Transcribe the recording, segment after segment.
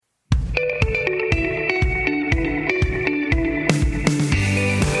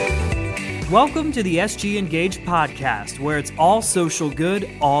Welcome to the SG Engage podcast, where it's all social good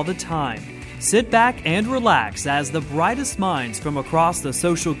all the time. Sit back and relax as the brightest minds from across the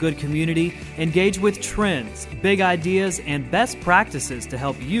social good community engage with trends, big ideas, and best practices to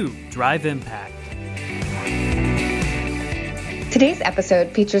help you drive impact. Today's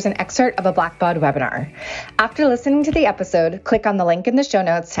episode features an excerpt of a Blackbaud webinar. After listening to the episode, click on the link in the show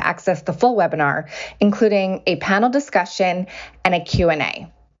notes to access the full webinar, including a panel discussion and a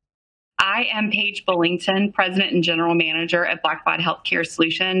Q&A. I am Paige Bullington, President and General Manager at Blackbaud Healthcare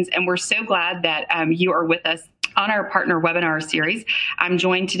Solutions, and we're so glad that you are with us on our partner webinar series. I'm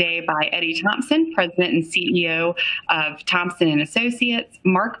joined today by Eddie Thompson, President and CEO of Thompson & Associates,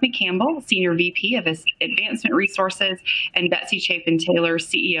 Mark McCampbell, Senior VP of Advancement Resources, and Betsy Chapin-Taylor,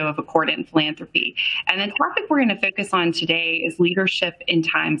 CEO of Accordant Philanthropy. And the topic we're going to focus on today is leadership in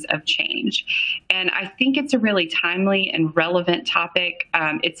times of change. And I think it's a really timely and relevant topic.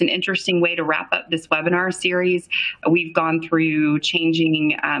 It's an interesting way to wrap up this webinar series. We've gone through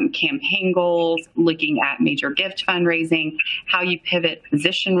changing campaign goals, looking at major gift fundraising, how you pivot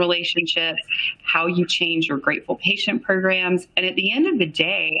physician relationships, how you change your grateful patient programs. And at the end of the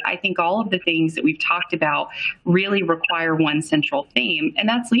day, I think all of the things that we've talked about really require one central theme, and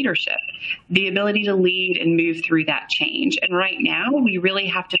that's leadership, the ability to lead and move through that change. And right now, we really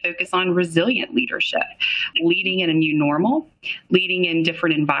have to focus on resilient leadership, leading in a new normal, leading in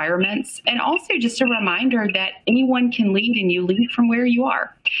different environments, and also just a reminder that anyone can lead and you lead from where you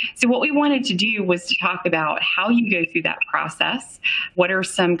are. So what we wanted to do was to talk about how you go through that process. What are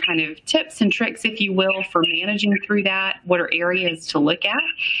some kind of tips and tricks, if you will, for managing through that? What are areas to look at?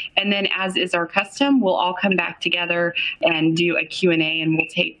 And then, as is our custom, we'll all come back together and do a Q&A, and we'll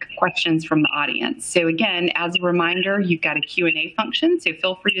take questions from the audience. So again, as a reminder, you've got a Q&A function, so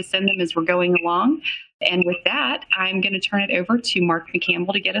feel free to send them as we're going along. And with that, I'm going to turn it over to Mark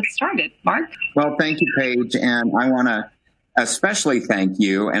McCampbell to get us started. Mark? Well, thank you, Paige. And I want to especially thank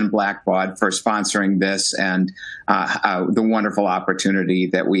you and Blackbaud for sponsoring this and the wonderful opportunity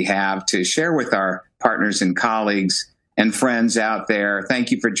that we have to share with our partners and colleagues and friends out there.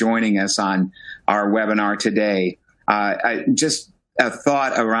 Thank you for joining us on our webinar today. Just a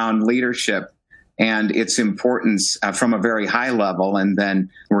thought around leadership and its importance from a very high level, and then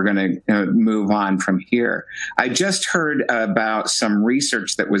we're going to move on from here. I just heard about some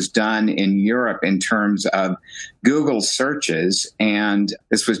research that was done in Europe in terms of Google searches, and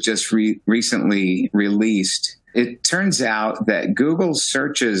this was just recently released. It turns out that Google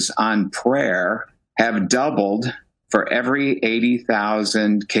searches on prayer have doubled for every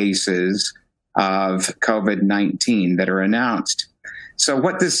 80,000 cases of COVID-19 that are announced. So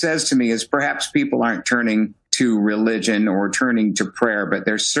what this says to me is perhaps people aren't turning to religion or turning to prayer, but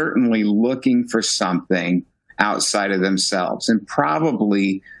they're certainly looking for something outside of themselves and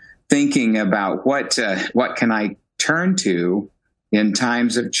probably thinking about what can I turn to in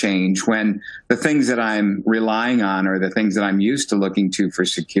times of change when the things that I'm relying on or the things that I'm used to looking to for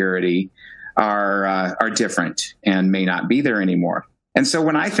security are different and may not be there anymore. And so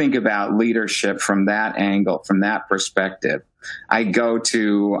when I think about leadership from that angle, from that perspective, I go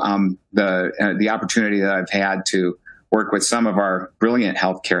to the opportunity that I've had to work with some of our brilliant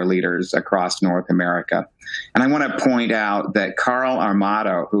healthcare leaders across North America. And I want to point out that Carl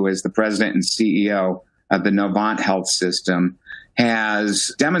Armato, who is the president and CEO of the Novant Health System,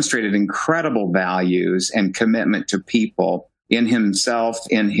 has demonstrated incredible values and commitment to people in himself,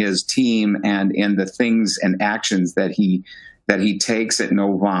 in his team, and in the things and actions that he takes at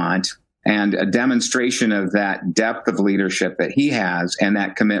Novant. And a demonstration of that depth of leadership that he has and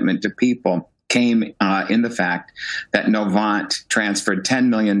that commitment to people came in the fact that Novant transferred $10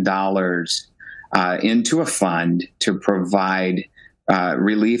 million into a fund to provide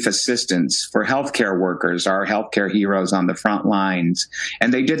relief assistance for healthcare workers, our healthcare heroes on the front lines.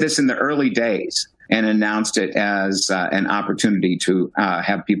 And they did this in the early days and announced it as an opportunity to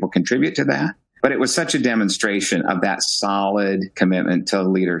have people contribute to that. But it was such a demonstration of that solid commitment to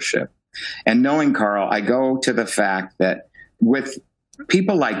leadership. And knowing Carl, I go to the fact that with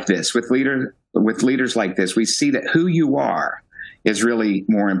people like this, with leaders like this, we see that who you are is really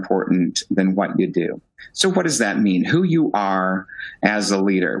more important than what you do. So what does that mean? Who you are as a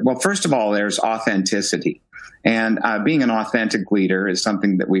leader? Well, first of all, there's authenticity. And being an authentic leader is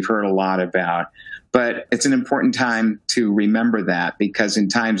something that we've heard a lot about. But it's an important time to remember that, because in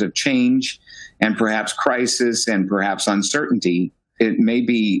times of change and perhaps crisis and perhaps uncertainty, it may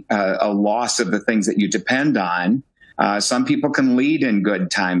be a loss of the things that you depend on. Some people can lead in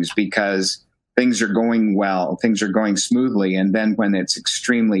good times because things are going well, things are going smoothly. And then when it's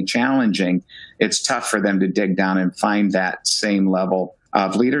extremely challenging, it's tough for them to dig down and find that same level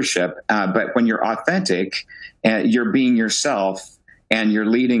of leadership. But when you're authentic, you're being yourself and you're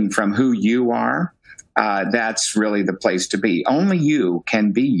leading from who you are, that's really the place to be. Only you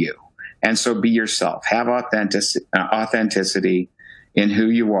can be you. And so be yourself. Have authenticity in who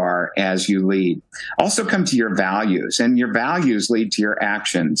you are as you lead. Also come to your values, and your values lead to your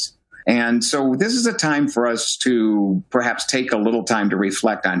actions. And so this is a time for us to perhaps take a little time to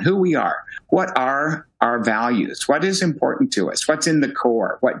reflect on who we are. What are our values? What is important to us? What's in the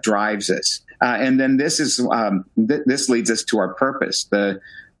core? What drives us? And then this leads us to our purpose. The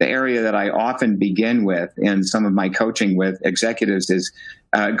area that I often begin with in some of my coaching with executives is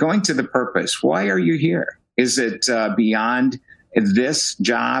going to the purpose. Why are you here? Is it beyond this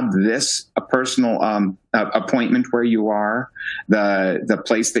job, this a personal appointment where you are, the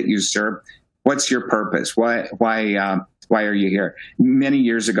place that you serve? What's your purpose? Why are you here? Many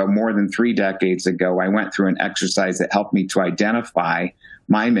years ago, more than 3 decades ago, I went through an exercise that helped me to identify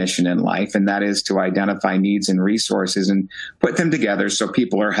my mission in life, and that is to identify needs and resources and put them together so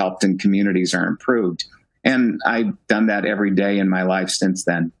people are helped and communities are improved. And I've done that every day in my life since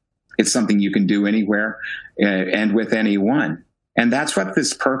then. It's something you can do anywhere and with anyone. And that's what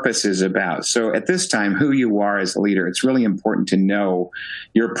this purpose is about. So at this time, who you are as a leader, it's really important to know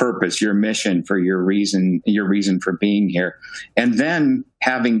your purpose, your mission, for your reason for being here. And then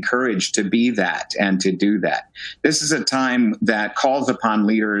having courage to be that and to do that. This is a time that calls upon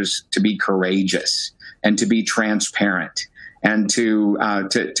leaders to be courageous and to be transparent and to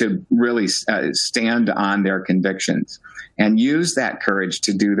really stand on their convictions and use that courage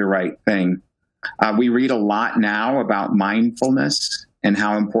to do the right thing. We read a lot now about mindfulness and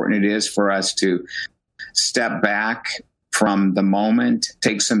how important it is for us to step back from the moment,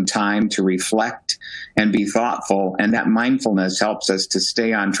 take some time to reflect and be thoughtful. And that mindfulness helps us to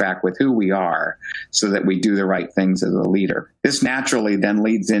stay on track with who we are so that we do the right things as a leader. This naturally then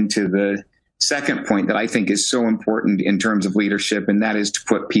leads into the second point that I think is so important in terms of leadership, and that is to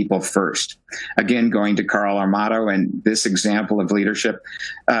put people first. Again, going to Carl Armato and this example of leadership,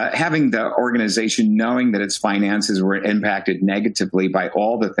 having the organization knowing that its finances were impacted negatively by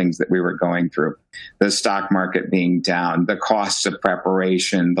all the things that we were going through, the stock market being down, the costs of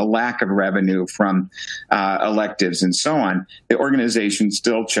preparation, the lack of revenue from electives, and so on, the organization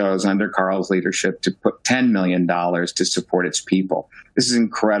still chose under Carl's leadership to put $10 million to support its people. This is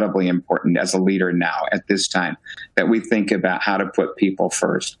incredibly important as a leader now at this time that we think about how to put people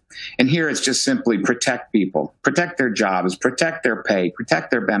first. And here it's just simply protect people, protect their jobs, protect their pay,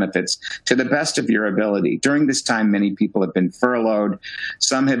 protect their benefits to the best of your ability. During this time, many people have been furloughed.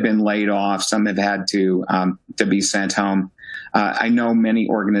 Some have been laid off. Some have had to be sent home. I know many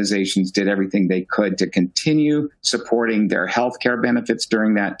organizations did everything they could to continue supporting their healthcare benefits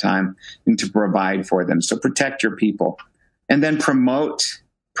during that time and to provide for them. So protect your people. And then promote,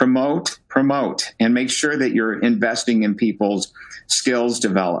 and make sure that you're investing in people's skills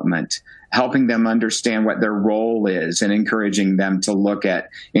development, helping them understand what their role is and encouraging them to look at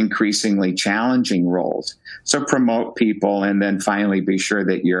increasingly challenging roles. So promote people, and then finally be sure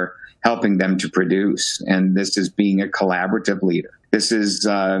that you're helping them to produce. And this is being a collaborative leader. This is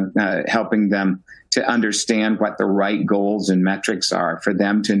helping them to understand what the right goals and metrics are for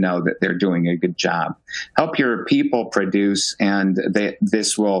them to know that they're doing a good job. Help your people produce, and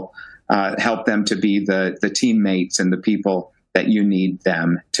this will help them to be the teammates and the people that you need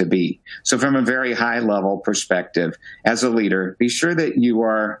them to be. So from a very high level perspective, as a leader, be sure that you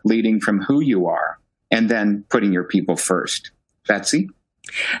are leading from who you are and then putting your people first. Betsy?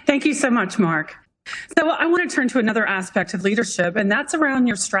 Thank you so much, Mark. So I want to turn to another aspect of leadership, and that's around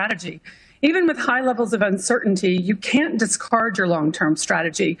your strategy. Even with high levels of uncertainty, you can't discard your long-term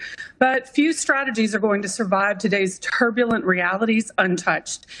strategy. But few strategies are going to survive today's turbulent realities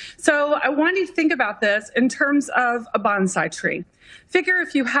untouched. So I want you to think about this in terms of a bonsai tree. Figure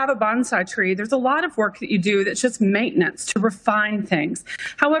if you have a bonsai tree, there's a lot of work that you do that's just maintenance to refine things.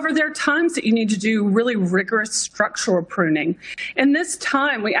 However, there are times that you need to do really rigorous structural pruning. In this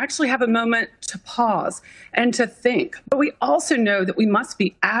time, we actually have a moment to pause and to think. But we also know that we must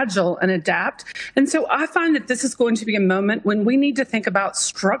be agile and adapt. And so I find that this is going to be a moment when we need to think about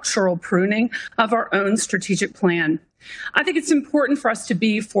structural pruning of our own strategic plan. I think it's important for us to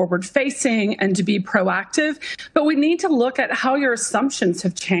be forward-facing and to be proactive, but we need to look at how your assumptions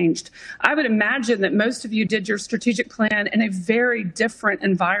have changed. I would imagine that most of you did your strategic plan in a very different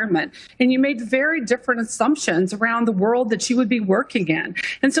environment, and you made very different assumptions around the world that you would be working in.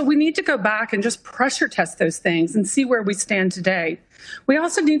 And so we need to go back and just pressure test those things and see where we stand today. We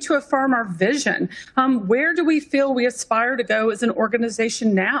also need to affirm our vision. Where do we feel we aspire to go as an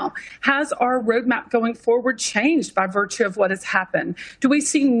organization now? Has our roadmap going forward changed by virtue of what has happened? Do we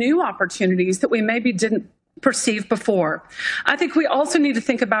see new opportunities that we maybe didn't perceived before? I think we also need to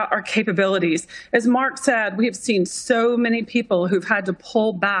think about our capabilities. As Mark said, we have seen so many people who've had to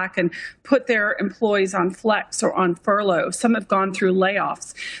pull back and put their employees on flex or on furlough. Some have gone through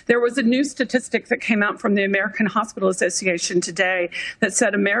layoffs. There was a new statistic that came out from the American Hospital Association today that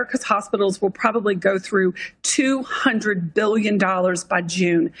said America's hospitals will probably go through $200 billion by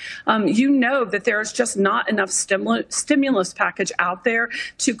June. You know that there is just not enough stimulus package out there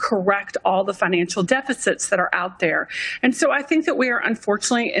to correct all the financial deficits that are out there. And so I think that we are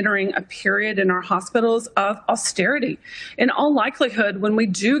unfortunately entering a period in our hospitals of austerity. In all likelihood, when we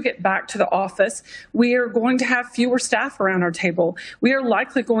do get back to the office, we are going to have fewer staff around our table. We are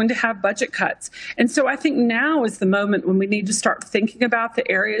likely going to have budget cuts. And so I think now is the moment when we need to start thinking about the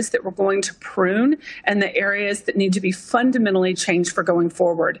areas that we're going to prune and the areas that need to be fundamentally changed for going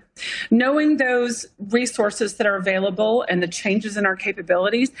forward. Knowing those resources that are available and the changes in our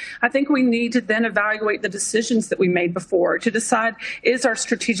capabilities, I think we need to then evaluate the decisions that we made before to decide, is our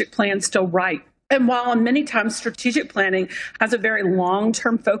strategic plan still right? And while many times strategic planning has a very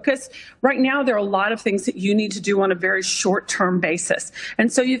long-term focus, right now there are a lot of things that you need to do on a very short-term basis.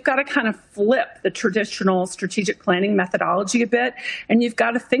 And so you've got to kind of flip the traditional strategic planning methodology a bit, and you've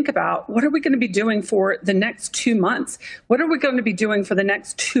got to think about, what are we going to be doing for the next 2 months? What are we going to be doing for the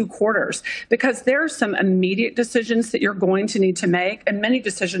next 2 quarters? Because there are some immediate decisions that you're going to need to make, and many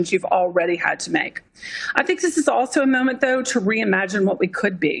decisions you've already had to make. I think this is also a moment, though, to reimagine what we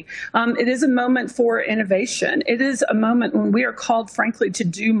could be. It is a moment for innovation. It is a moment when we are called, frankly, to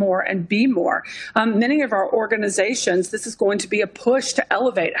do more and be more. Many of our organizations, this is going to be a push to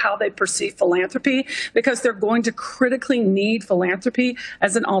elevate how they perceive philanthropy, because they're going to critically need philanthropy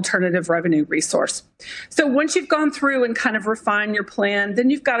as an alternative revenue resource. So once you've gone through and kind of refine your plan,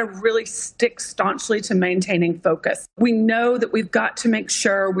 then you've got to really stick staunchly to maintaining focus. We know that we've got to make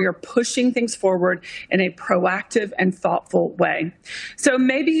sure we are pushing things forward in a proactive and thoughtful way. So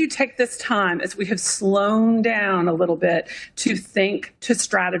maybe you take this time, as we have slowed down a little bit, to think, to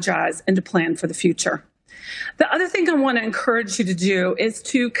strategize, and to plan for the future. The other thing I want to encourage you to do is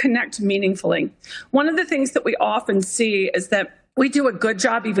to connect meaningfully. One of the things that we often see is that we do a good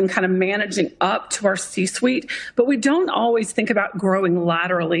job even kind of managing up to our C-suite, but we don't always think about growing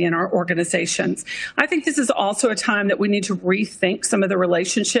laterally in our organizations. I think this is also a time that we need to rethink some of the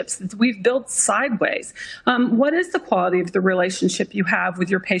relationships that we've built sideways. What is the quality of the relationship you have with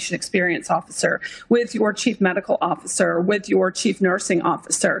your patient experience officer, with your chief medical officer, with your chief nursing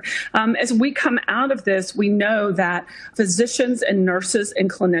officer? As we come out of this, we know that physicians and nurses and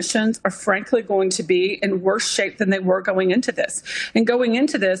clinicians are frankly going to be in worse shape than they were going into this. And going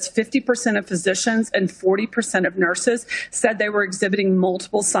into this, 50% of physicians and 40% of nurses said they were exhibiting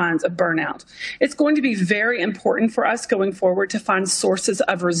multiple signs of burnout. It's going to be very important for us going forward to find sources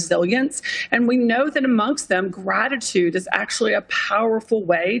of resilience. And we know that amongst them, gratitude is actually a powerful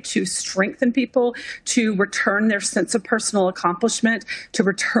way to strengthen people, to return their sense of personal accomplishment, to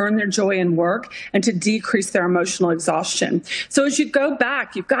return their joy in work, and to decrease their emotional exhaustion. So as you go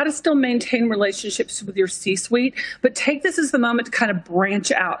back, you've got to still maintain relationships with your C-suite, but take this as the moment to kind of branch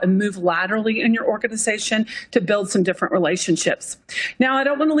out and move laterally in your organization to build some different relationships. Now, I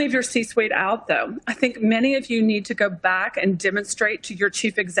don't want to leave your C-suite out, though. I think many of you need to go back and demonstrate to your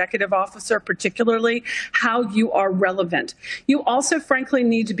chief executive officer, particularly, how you are relevant. You also, frankly,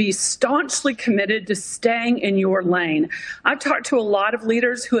 need to be staunchly committed to staying in your lane. I've talked to a lot of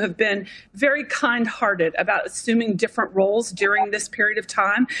leaders who have been very kind-hearted about assuming different roles during this period of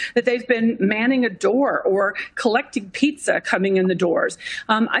time, that they've been manning a door or collecting pizza coming in the doors.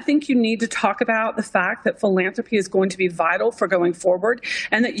 I think you need to talk about the fact that philanthropy is going to be vital for going forward,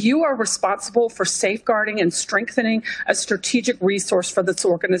 and that you are responsible for safeguarding and strengthening a strategic resource for this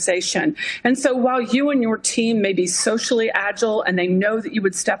organization. And so while you and your team may be socially agile and they know that you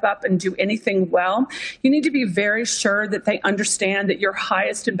would step up and do anything well, you need to be very sure that they understand that your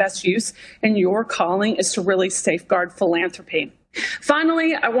highest and best use in your calling is to really safeguard philanthropy.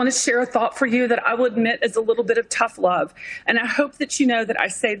 Finally, I want to share a thought for you that I will admit is a little bit of tough love. And I hope that you know that I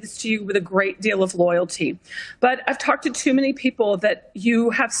say this to you with a great deal of loyalty. But I've talked to too many people that you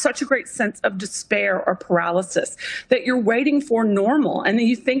have such a great sense of despair or paralysis, that you're waiting for normal, and that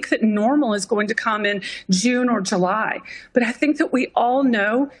you think that normal is going to come in June or July. But I think that we all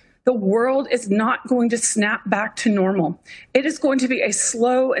know the world is not going to snap back to normal. It is going to be a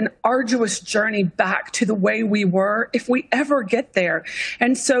slow and arduous journey back to the way we were, if we ever get there.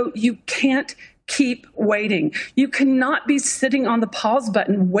 And so you can't keep waiting. You cannot be sitting on the pause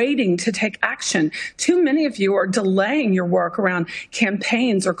button waiting to take action. Too many of you are delaying your work around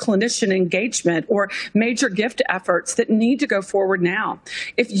campaigns or clinician engagement or major gift efforts that need to go forward now.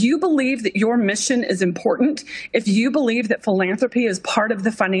 If you believe that your mission is important, if you believe that philanthropy is part of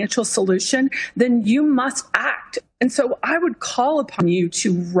the financial solution, then you must act. And so I would call upon you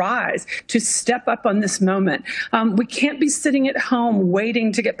to rise, to step up on this moment. We can't be sitting at home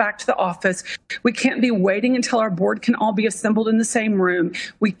waiting to get back to the office. We can't be waiting until our board can all be assembled in the same room.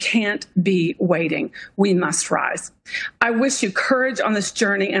 We can't be waiting. We must rise. I wish you courage on this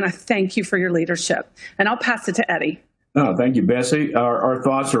journey, and I thank you for your leadership. And I'll pass it to Eddie. Oh, thank you, Bessie. Our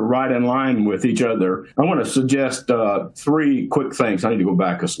thoughts are right in line with each other. I want to suggest 3 quick things. I need to go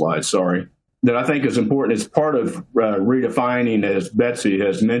back a slide, sorry. That I think is important. It's part of redefining, as Betsy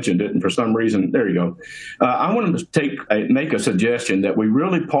has mentioned it, and for some reason, there you go. I want to make a suggestion that we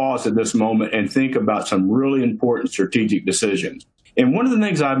really pause at this moment and think about some really important strategic decisions. And one of the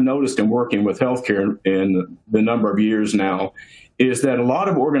things I've noticed in working with healthcare in the number of years now is that a lot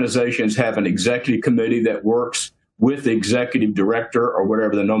of organizations have an executive committee that works with the executive director or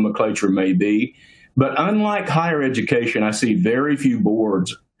whatever the nomenclature may be. But unlike higher education, I see very few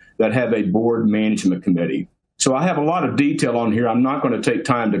boards that have a board management committee. So I have a lot of detail on here. I'm not going to take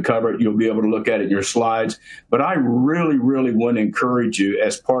time to cover it. You'll be able to look at it in your slides. But I really, really want to encourage you,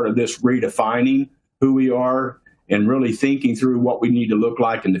 as part of this redefining who we are and really thinking through what we need to look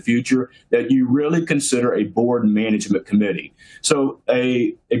like in the future, that you really consider a board management committee. So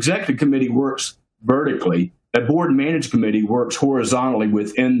a executive committee works vertically. A board management committee works horizontally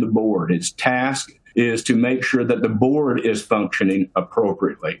within the board. Its task is to make sure that the board is functioning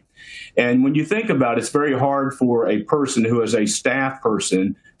appropriately. And when you think about it, it's very hard for a person who is a staff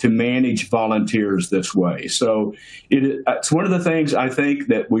person to manage volunteers this way. So it's one of the things I think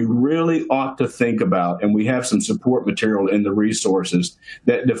that we really ought to think about, and we have some support material in the resources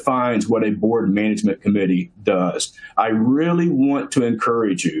that defines what a board management committee does. I really want to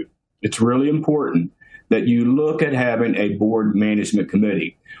encourage you. It's really important that you look at having a board management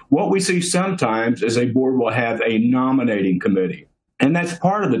committee. What we see sometimes is a board will have a nominating committee, and that's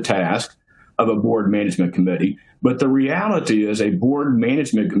part of the task of a board management committee. But the reality is a board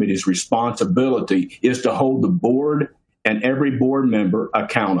management committee's responsibility is to hold the board and every board member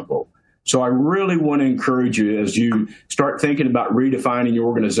accountable. So I really want to encourage you, as you start thinking about redefining your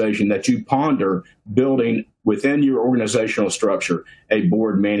organization, that you ponder building within your organizational structure a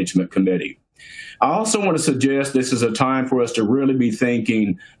board management committee. I also want to suggest this is a time for us to really be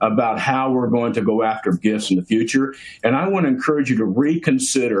thinking about how we're going to go after gifts in the future. And I want to encourage you to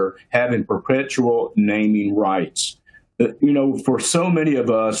reconsider having perpetual naming rights. You know, for so many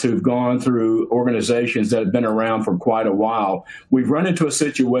of us who've gone through organizations that have been around for quite a while, we've run into a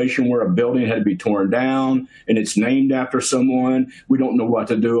situation where a building had to be torn down and it's named after someone. We don't know what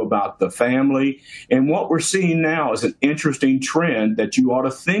to do about the family. And what we're seeing now is an interesting trend that you ought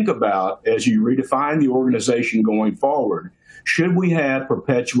to think about as you redefine the organization going forward. Should we have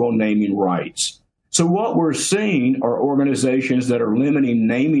perpetual naming rights? So what we're seeing are organizations that are limiting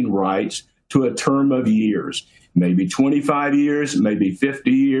naming rights to a term of years. Maybe 25 years, maybe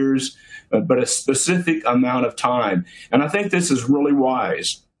 50 years, but a specific amount of time. And I think this is really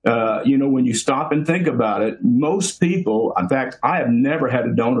wise. When you stop and think about it, most people, in fact, I have never had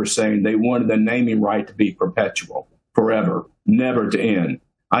a donor saying they wanted the naming right to be perpetual, forever, never to end.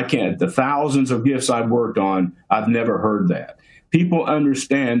 I can't. The thousands of gifts I've worked on, I've never heard that. People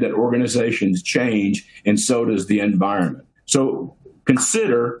understand that organizations change, and so does the environment. So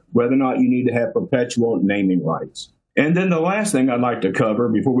consider whether or not you need to have perpetual naming rights. And then the last thing I'd like to cover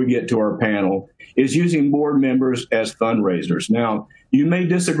before we get to our panel is using board members as fundraisers. Now, you may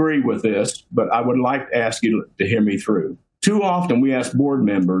disagree with this, but I would like to ask you to hear me through. Too often we ask board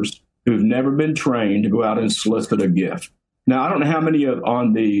members who've never been trained to go out and solicit a gift. Now, I don't know how many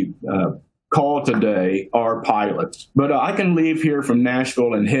on the call today are pilots, but I can leave here from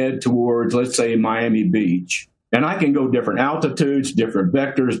Nashville and head towards, let's say, Miami Beach. And I can go different altitudes, different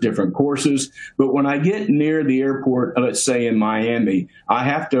vectors, different courses. But when I get near the airport, let's say in Miami, I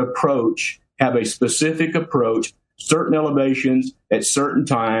have to have a specific approach, certain elevations at certain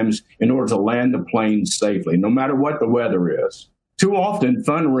times in order to land the plane safely, no matter what the weather is. Too often,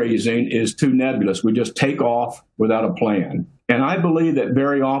 fundraising is too nebulous. We just take off without a plan. And I believe that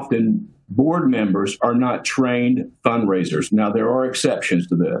very often board members are not trained fundraisers. Now, there are exceptions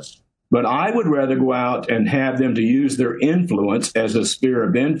to this. But I would rather go out and have them to use their influence as a sphere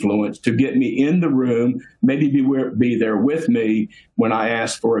of influence to get me in the room, maybe be there with me when I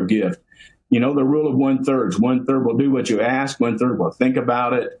ask for a gift. You know, the rule of 1/3. 1/3 will do what you ask, 1/3 will think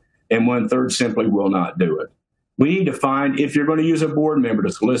about it, and 1/3 simply will not do it. We need to find, if you're going to use a board member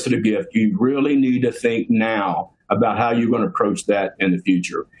to solicit a gift, you really need to think now about how you're going to approach that in the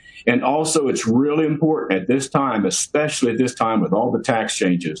future. And also, it's really important at this time, especially at this time with all the tax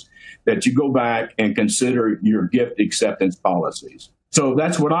changes, that you go back and consider your gift acceptance policies. So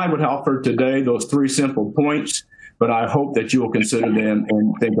that's what I would offer today, those 3 simple points, but I hope that you'll consider them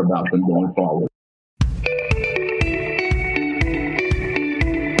and think about them going forward.